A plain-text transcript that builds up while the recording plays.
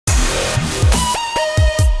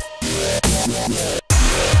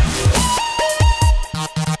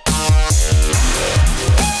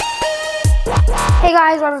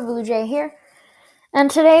guys, Robert Blue Jay here,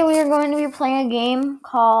 and today we are going to be playing a game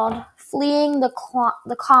called Fleeing the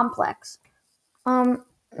Complex.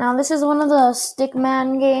 Now this is one of the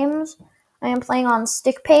Stickman games. I am playing on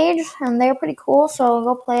StickPage, and they're pretty cool, so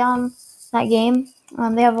go play on that game.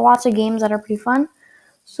 They have lots of games that are pretty fun,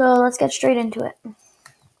 so let's get straight into it.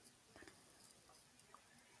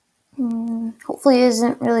 Hopefully it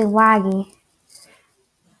isn't really laggy.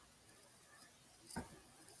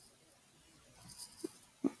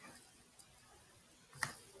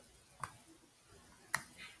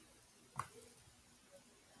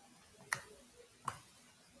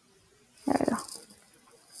 There we go.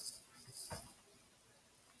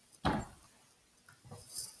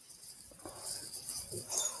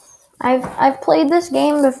 I've played this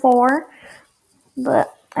game before,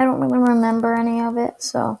 but I don't really remember any of it,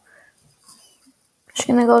 so I'm just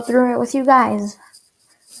gonna go through it with you guys.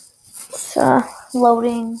 It's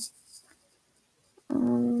loading.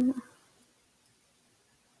 Oh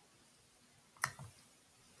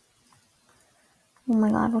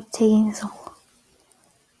my god, what's taking so long?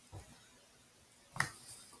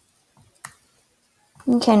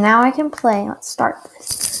 Okay, now I can play. Let's start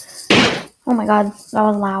this. Oh my god, that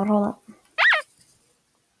was loud. Hold up.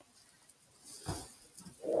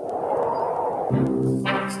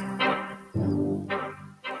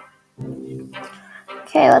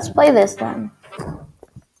 Okay, let's play this then.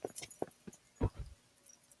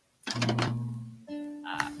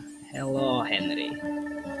 Hello, Henry.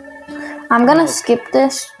 I'm gonna skip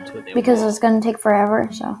this because it's gonna take forever,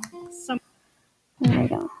 so. There we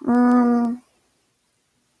go.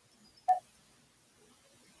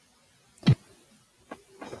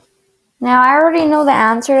 Now I already know the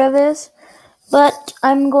answer to this, but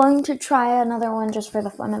I'm going to try another one just for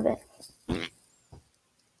the fun of it.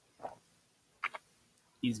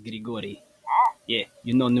 Is Grigori. Yeah,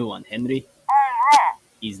 you know new one, Henry.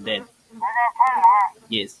 He's dead.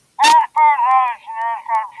 Yes.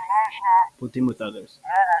 Put him with others.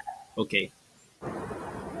 Okay.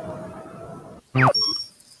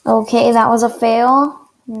 Okay, that was a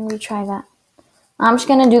fail. Let me retry that. I'm just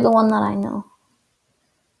gonna do the one that I know.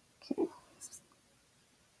 Okay.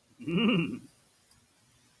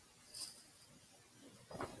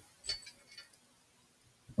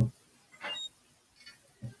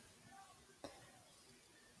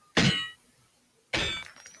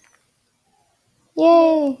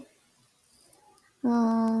 Yay!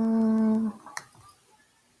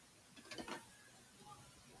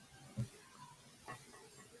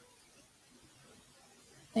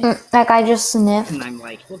 That guy just sniffed. And I'm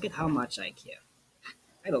like, look at how much I care.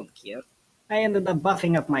 I don't care. I ended up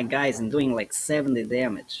buffing up my guys and doing like 70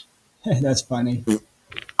 damage. That's funny.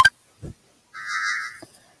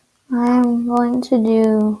 I'm going to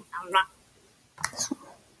do this one.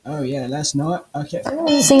 Oh yeah, that's not okay.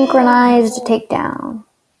 Synchronized takedown.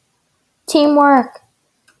 Teamwork.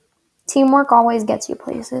 Teamwork always gets you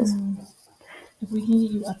places. If we can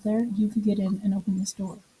get you up there, you could get in and open this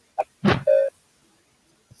door.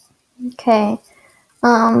 Okay.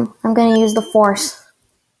 I'm gonna use the force.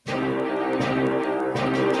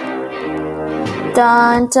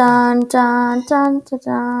 Dun dun dun dun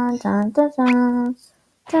dun dun dun dun dun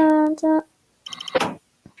dun dun.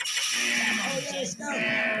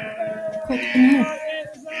 Quick, in here.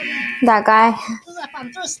 That guy.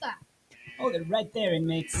 Oh, they're right there,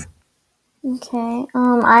 inmates. Okay.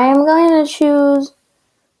 I am going to choose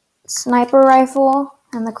sniper rifle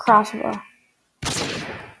and the crossbow.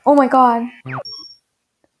 Oh my god.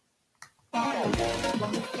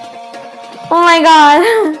 Oh my god.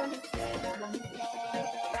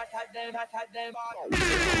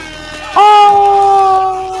 Oh.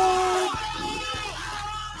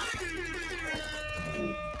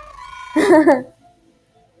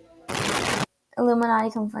 Illuminati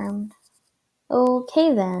confirmed.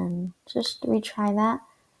 Okay then, just retry that.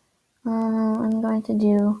 I'm going to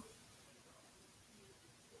do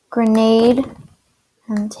grenade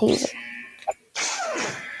and taser.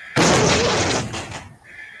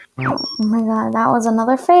 Oh my god, that was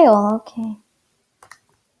another fail. Okay.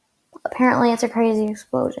 Apparently it's a crazy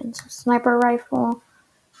explosion. So sniper rifle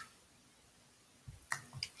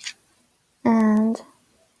and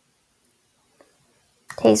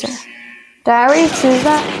taser. Did I already choose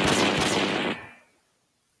that?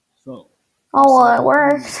 So. Oh well, it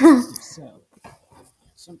worked.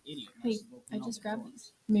 Some idiot. Hey, I just grabbed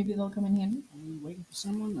these. Maybe they'll come in handy. Are you waiting for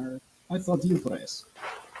someone, or I thought you press?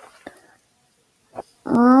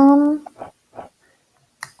 I'm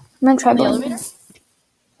gonna try The both. elevator?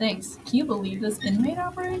 Thanks. Can you believe this inmate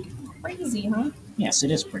outbreak? Crazy, huh? Yes, it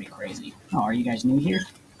is pretty crazy. Oh, are you guys new here?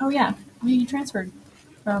 Oh yeah, we transferred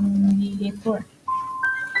from the 8th floor.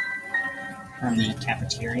 from the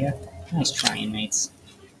cafeteria. Nice trying, mates.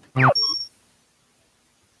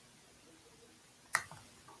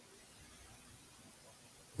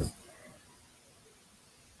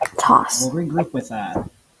 Toss. We'll regroup with that.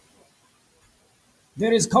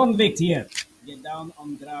 There is convict here. Get down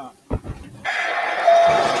on ground.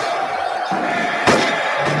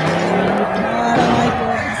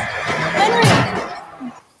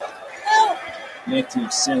 Back to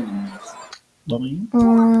your cell,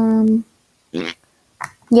 mate.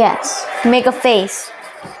 Yes. Make a face.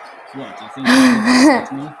 What, do you think you can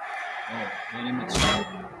protect me? Oh, very much so.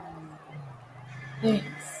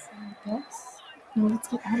 Thanks, I guess. Now let's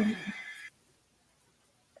get out of here.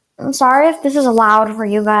 I'm sorry if this is loud for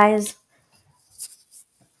you guys.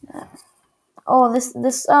 Oh,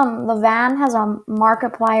 the van has a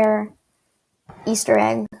Markiplier Easter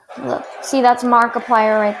egg. Look, see, that's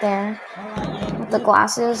Markiplier right there with the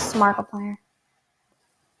glasses. Markiplier.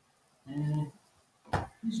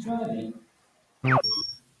 Who's driving?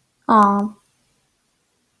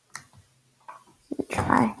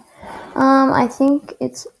 Try. I think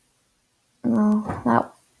it's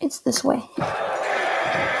it's this way.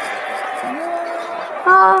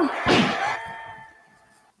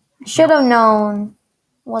 Should have known.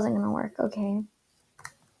 Wasn't gonna work. Okay.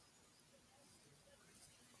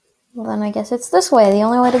 Well, then I guess it's this way. The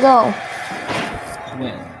only way to go.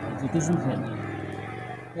 Well, if it isn't heavy,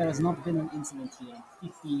 there has not been an incident here in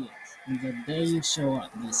 50 years. And the day you show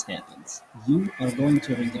up, this happens. You are going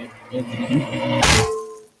to regret everything.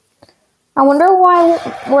 I wonder why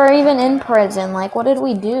we're even in prison. Like, what did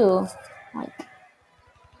we do? Like,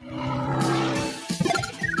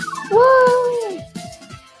 woo!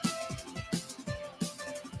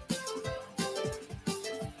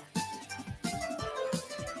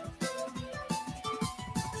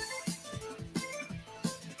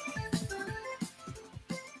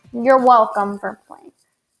 You're welcome for playing.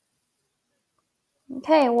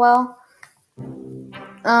 Okay, well,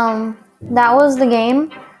 that was the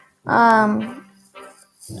game.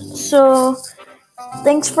 So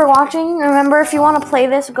thanks for watching. Remember, if you want to play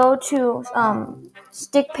this, go to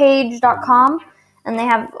stickpage.com, and they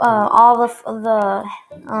have all the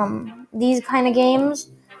these kind of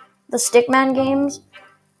games, the Stickman games.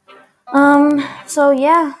 So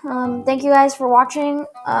yeah, thank you guys for watching.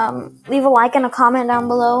 Leave a like and a comment down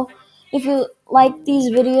below if you like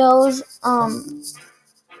these videos,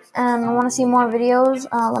 and want to see more videos.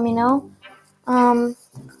 Let me know.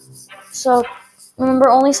 So remember,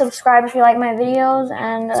 only subscribe if you like my videos,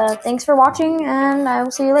 and thanks for watching, and I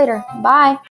will see you later. Bye.